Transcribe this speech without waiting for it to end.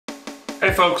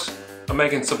Hey folks, I'm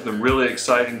making something really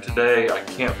exciting today. I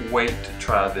can't wait to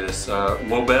try this.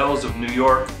 Lobel's of New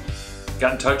York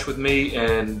got in touch with me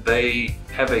and they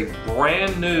have a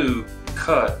brand new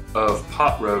cut of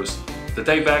pot roast that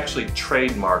they've actually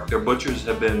trademarked. Their butchers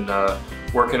have been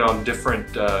working on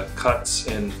different cuts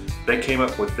and they came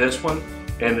up with this one,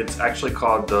 and it's actually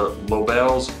called the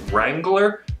Lobel's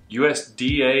Wrangler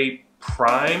USDA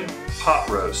Prime Pot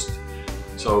Roast.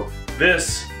 So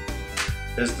this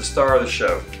is the star of the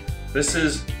show. This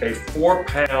is a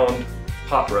 4-pound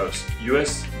pot roast,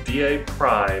 USDA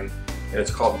Prime, and it's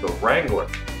called the Wrangler.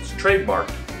 It's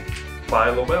trademarked by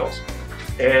Lobel's.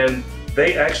 And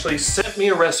they actually sent me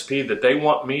a recipe that they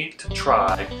want me to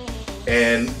try,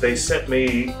 and they sent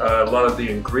me a lot of the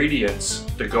ingredients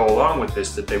to go along with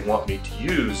this that they want me to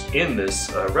use in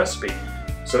this recipe.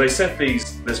 So they sent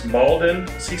this Malden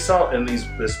sea salt and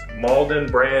this Malden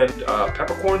brand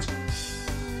peppercorns.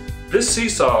 This sea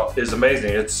salt is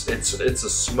amazing. It's a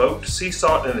smoked sea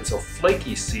salt and it's a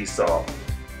flaky sea salt.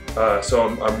 So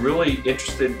I'm really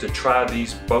interested to try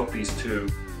both these two,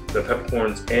 the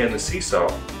peppercorns and the sea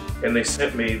salt. And they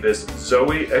sent me this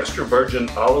Zoe extra virgin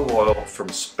olive oil from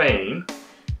Spain,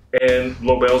 and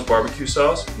Lobel's barbecue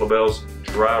sauce, Lobel's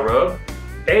dry rub,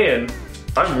 and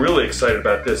I'm really excited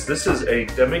about this. This is a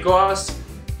demi-glace,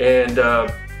 and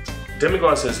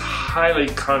demi-glace is highly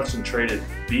concentrated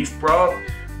beef broth.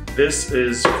 This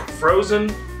is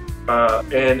frozen,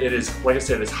 and it is, like I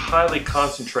said, it's highly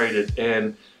concentrated,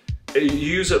 and you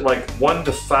use it like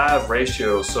 1:5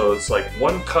 ratio, so it's like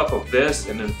 1 cup of this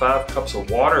and then 5 cups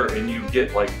of water, and you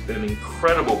get like an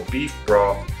incredible beef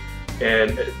broth,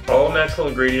 and all natural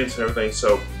ingredients and everything.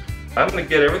 So I'm going to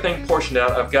get everything portioned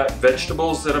out. I've got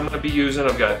vegetables that I'm going to be using.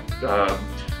 I've got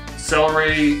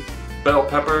celery, bell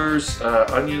peppers,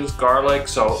 onions, garlic.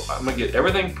 So I'm going to get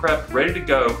everything prepped, ready to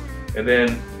go, and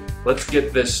then let's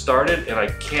get this started, and I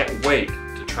can't wait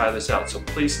to try this out. So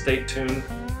please stay tuned.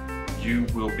 You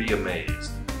will be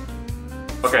amazed.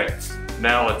 Okay,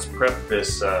 now let's prep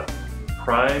this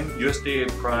Prime,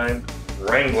 USDA Prime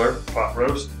Wrangler pot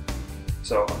roast.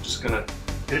 So I'm just gonna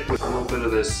hit it with a little bit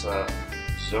of this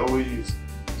Zoe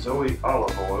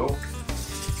olive oil.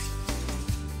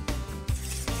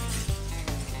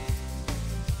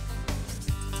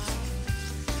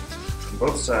 On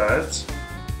both sides.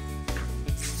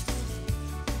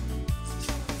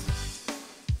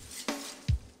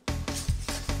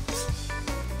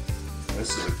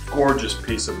 This is a gorgeous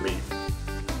piece of meat.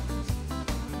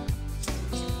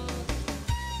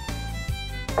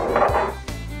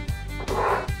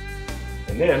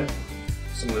 And then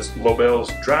some of this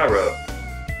Lobel's dry rub.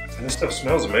 And this stuff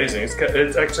smells amazing.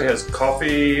 It actually has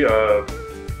coffee,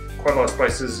 quite a lot of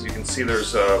spices. You can see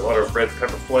there's a lot of red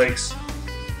pepper flakes.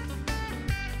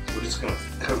 So we're just gonna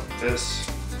coat this.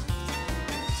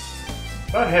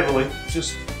 Not heavily,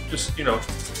 just you know,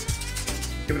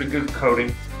 give it a good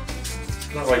coating.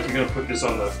 Not like you're gonna put this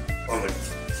on the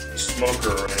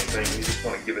smoker or anything. You just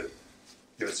want to give it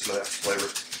some of that flavor.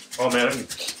 Oh man, I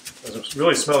can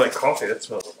really smell that coffee. That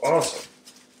smells awesome.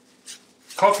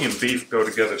 Coffee and beef go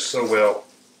together so well.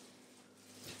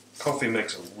 Coffee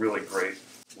makes a really great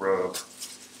rub.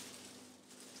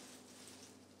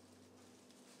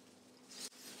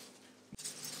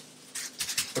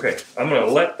 Okay, I'm gonna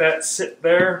let that sit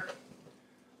there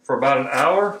for about an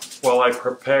hour while I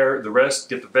prepare the rest,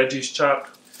 get the veggies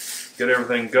chopped, get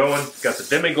everything going. Got the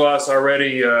demi-glace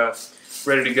already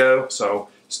ready to go, so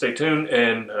stay tuned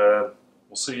and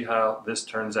we'll see how this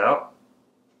turns out.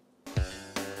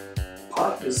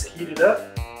 Pot is heated up.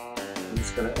 I'm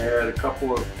just going to add a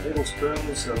couple of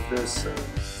tablespoons of this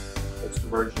extra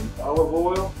virgin olive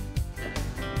oil.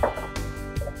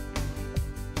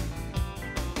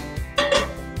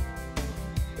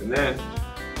 And then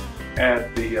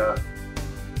add the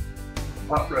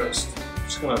pot roast. I'm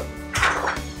just gonna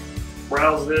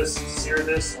browse this, sear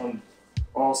this on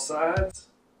all sides.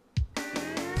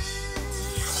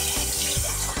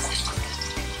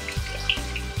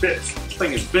 This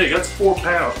thing is big, that's 4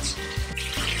 pounds.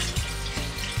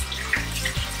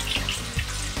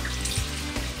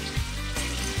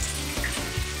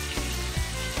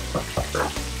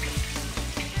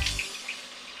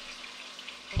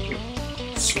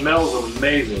 It smells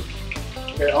amazing.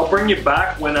 Okay, I'll bring you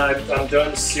back when I'm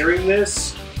done searing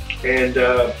this, and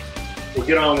we'll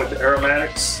get on with the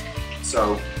aromatics.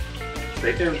 So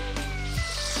stay tuned.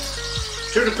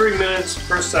 2 to 3 minutes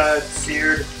per side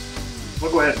seared.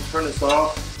 We'll go ahead and turn this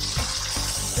off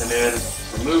and then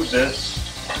remove this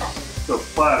to a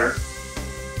platter.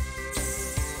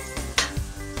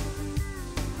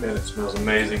 Man, it smells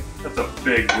amazing. That's a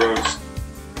big roast.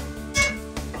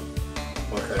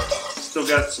 Okay. still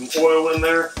got some oil in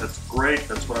there. That's great.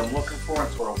 That's what I'm looking for.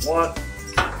 That's what I want.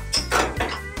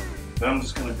 Now I'm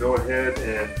just going to go ahead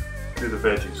and do the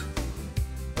veggies.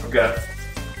 I've got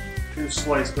 2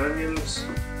 sliced onions,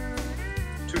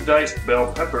 2 diced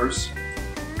bell peppers,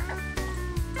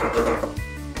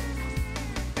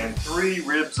 and 3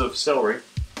 ribs of celery.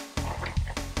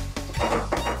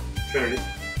 Trinity.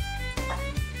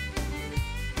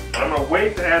 I'm going to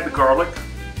wait to add the garlic.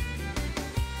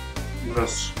 I'm going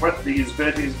to sweat these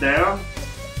veggies down.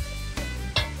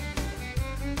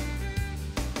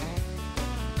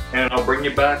 And I'll bring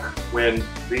you back when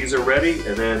these are ready,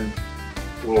 and then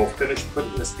we'll finish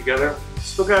putting this together.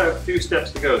 Still got a few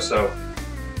steps to go, so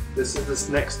this is this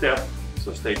next step,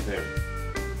 so stay tuned.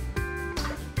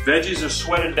 Veggies are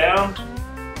sweated down,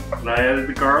 and I added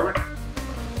the garlic.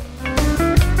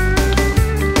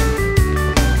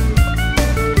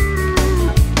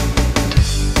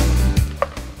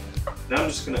 Now I'm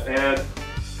just going to add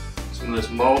some of this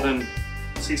Malden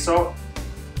sea salt.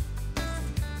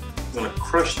 I'm going to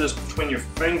crush this between your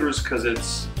fingers because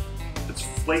it's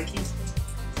flaky.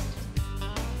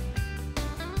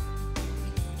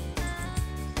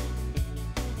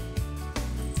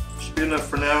 Should be enough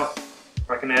for now.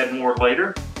 I can add more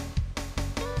later.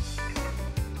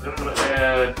 I'm going to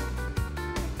add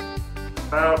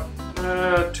about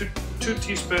 2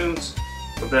 teaspoons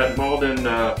of that Malden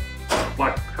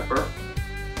black pepper.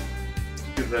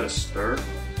 Give that a stir.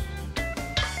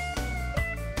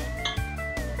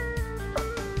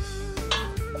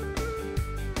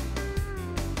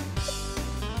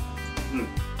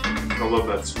 I love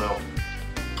that smell.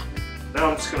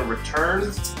 Now I'm just going to return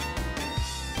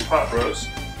the pot roast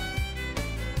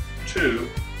to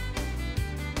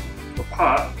the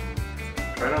pot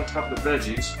right on top of the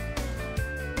veggies.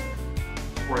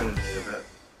 Pour in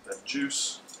that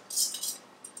juice.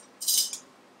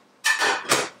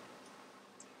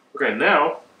 Okay,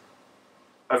 now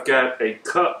I've got a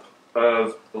cup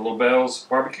of the Lobel's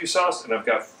barbecue sauce, and I've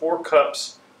got 4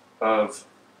 cups of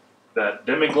that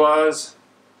demi-glace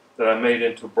that I made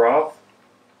into broth.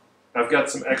 I've got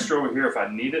some extra over here if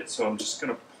I need it, so I'm just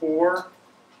going to pour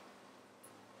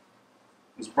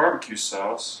this barbecue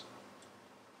sauce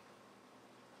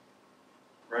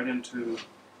right into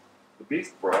the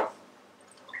beef broth.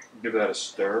 Give that a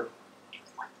stir.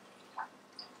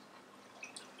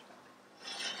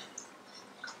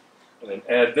 And then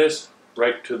add this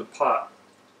right to the pot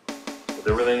with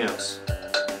everything else.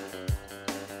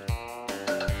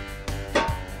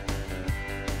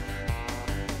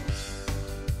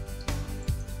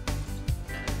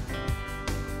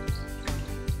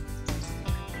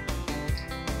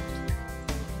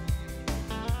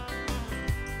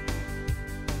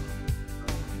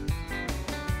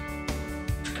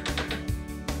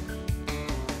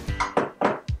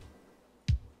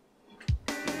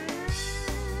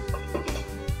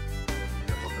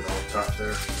 Top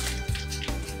there.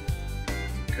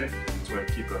 Okay, that's why I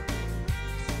keep a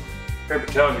paper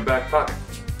towel in your back pocket.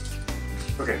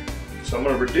 Okay, so I'm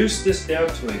going to reduce this down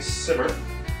to a simmer,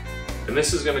 and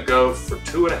this is going to go for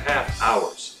 2.5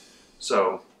 hours.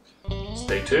 So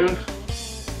stay tuned,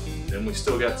 and we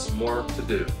still got some more to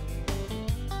do.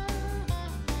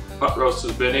 Pot roast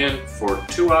has been in for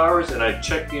 2 hours, and I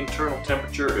checked the internal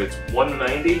temperature. It's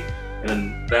 190,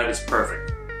 and that is perfect.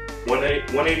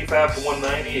 185 to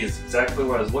 190 is exactly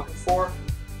what I was looking for.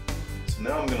 So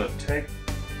now I'm going to take,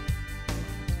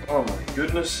 oh my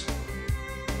goodness,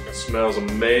 it smells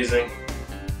amazing.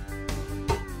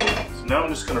 So now I'm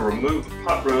just going to remove the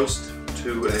pot roast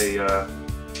to a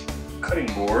cutting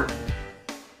board.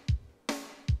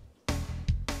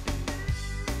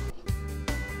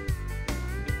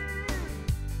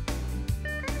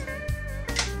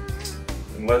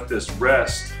 And let this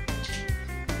rest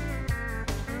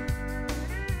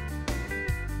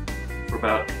for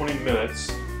about 20 minutes,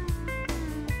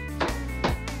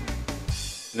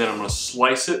 and then I'm going to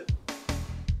slice it.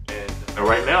 And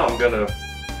right now I'm going to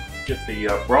get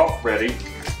the broth ready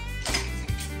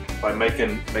by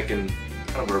making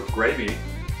kind of a gravy.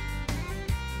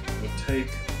 I'm going to take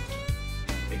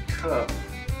a cup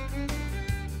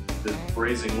of this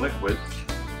braising liquid,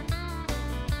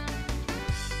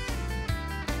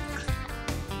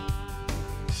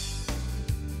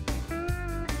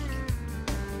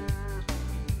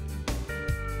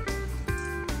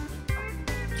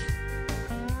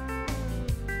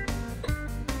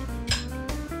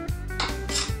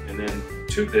 and then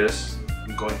to this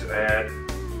I'm going to add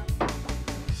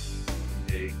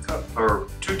a cup or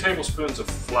 2 tablespoons of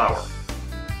flour.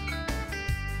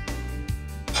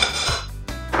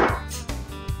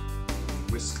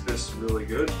 Whisk this really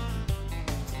good.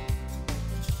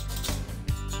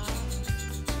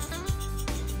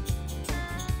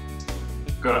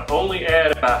 Gonna only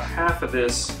add about half of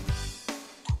this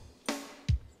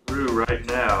roux right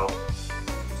now.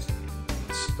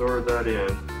 Stir that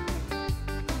in.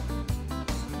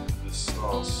 This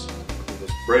sauce,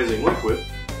 this braising liquid,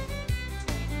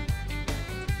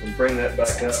 and bring that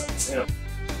back up. Yeah.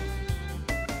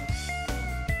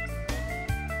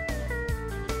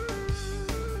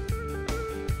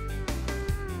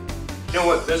 You know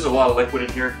what? There's a lot of liquid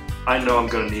in here. I know I'm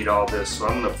going to need all this, so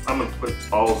I'm gonna put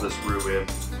all of this roux in.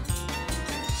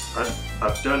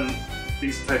 I've done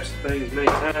these types of things many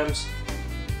times,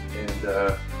 and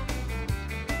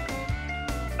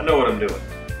I know what I'm doing.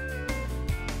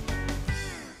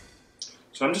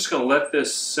 So I'm just going to let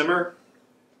this simmer,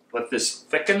 let this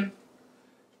thicken,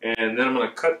 and then I'm going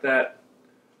to cut that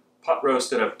pot roast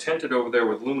that I've tinted over there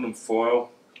with aluminum foil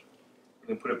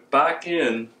and put it back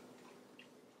in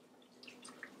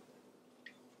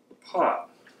the pot.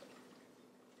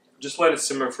 Just let it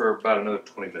simmer for about another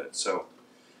 20 minutes. So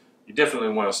you definitely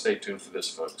want to stay tuned for this,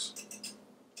 folks.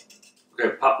 Okay,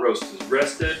 pot roast is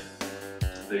rested.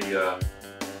 The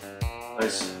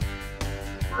nice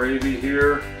gravy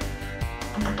here.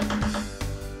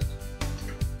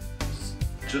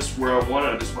 Just where I want it.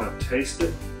 I just want to taste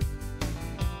it.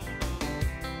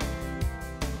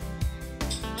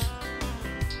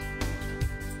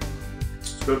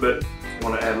 It's good, but I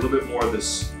want to add a little bit more of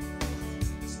this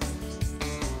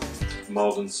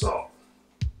Maldon salt.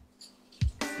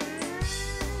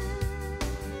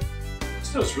 This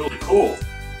stuff's really cool.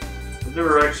 I've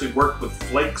never actually worked with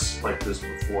flakes like this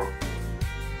before.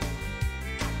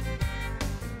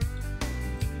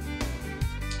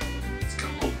 It's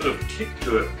got a little bit of kick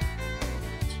to it.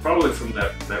 It's probably from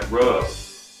that rub.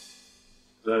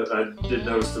 I did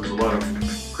notice there was a lot of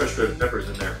crushed red peppers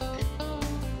in there.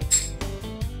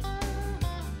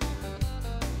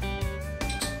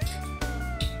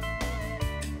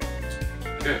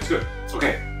 Okay, it's good.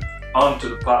 Okay, on to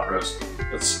the pot roast.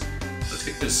 Let's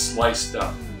get this sliced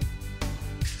up.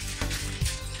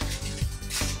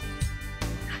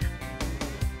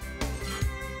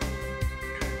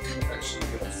 I'm actually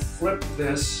going to flip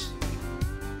this,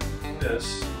 so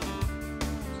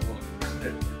we'll cut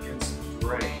it against the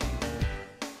grain.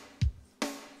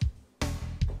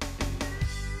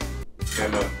 Okay,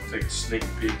 I'm going to take a sneak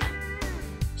peek,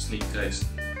 sneak taste.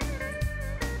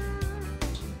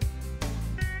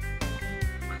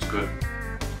 Looks good.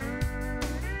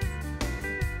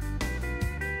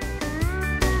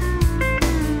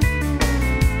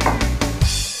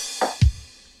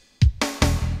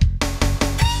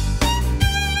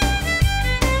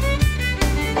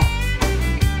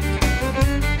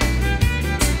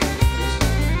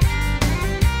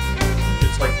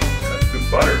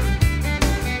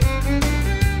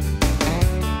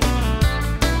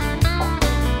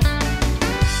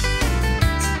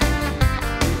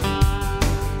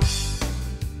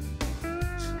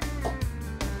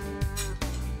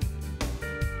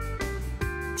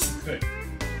 Okay,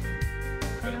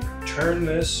 I'm going to return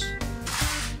this.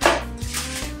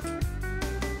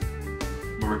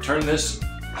 We'll return this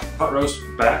pot roast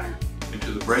back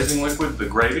into the braising liquid, the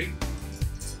gravy.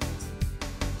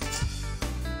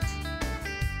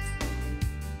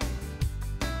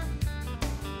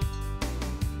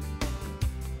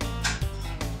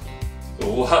 A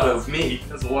lot of meat,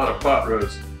 that's a lot of pot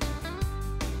roast.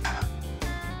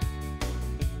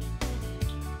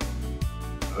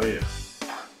 Oh yeah.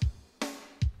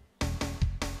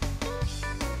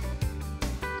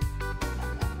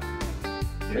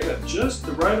 Yeah, I got just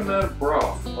the right amount of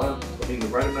broth. I mean the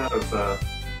right amount of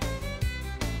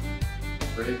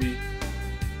gravy,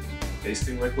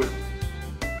 tasting liquid,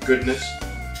 goodness.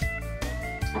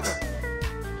 Okay.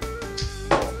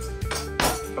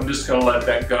 I'm just gonna let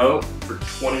that go for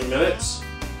 20 minutes.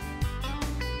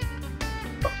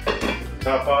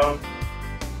 Top on.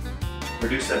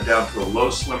 Reduce that down to a low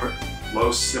simmer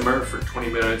for 20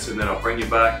 minutes, and then I'll bring you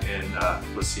back and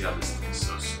let's see how this is.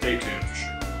 So stay tuned for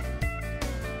sure.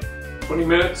 20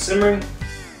 minutes simmering.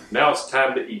 Now it's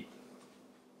time to eat.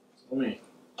 So let me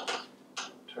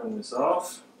turn this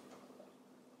off.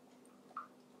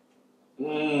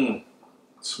 It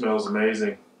smells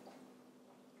amazing.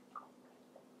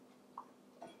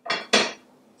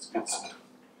 Let's get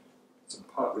some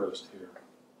pot roast here. I'm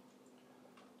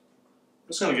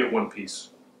just going to get one piece.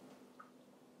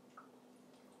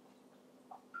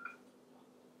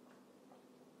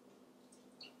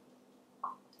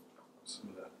 Some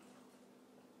of that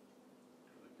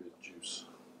really good juice.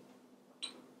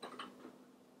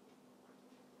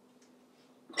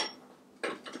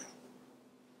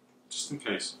 Just in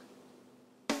case.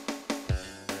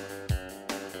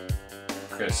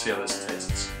 Okay, see how this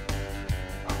tastes.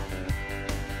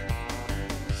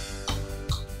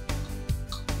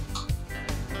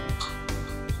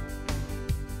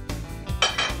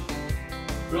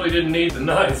 Really didn't need the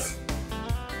knife.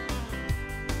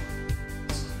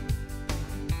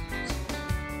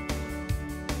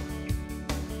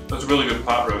 That's a really good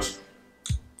pot roast.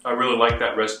 I really like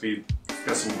that recipe. It's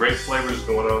got some great flavors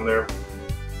going on there.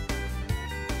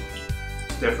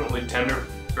 It's definitely tender,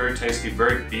 very tasty,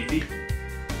 very beefy.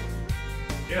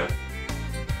 Yeah.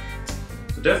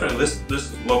 So definitely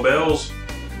this Lobel's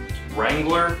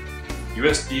Wrangler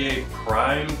USDA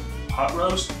Prime pot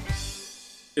roast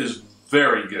is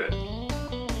very good.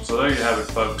 So there you have it,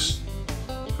 folks.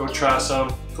 Go try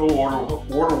some. Go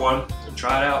order one and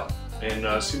try it out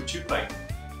and see what you think.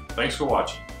 Thanks for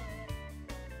watching.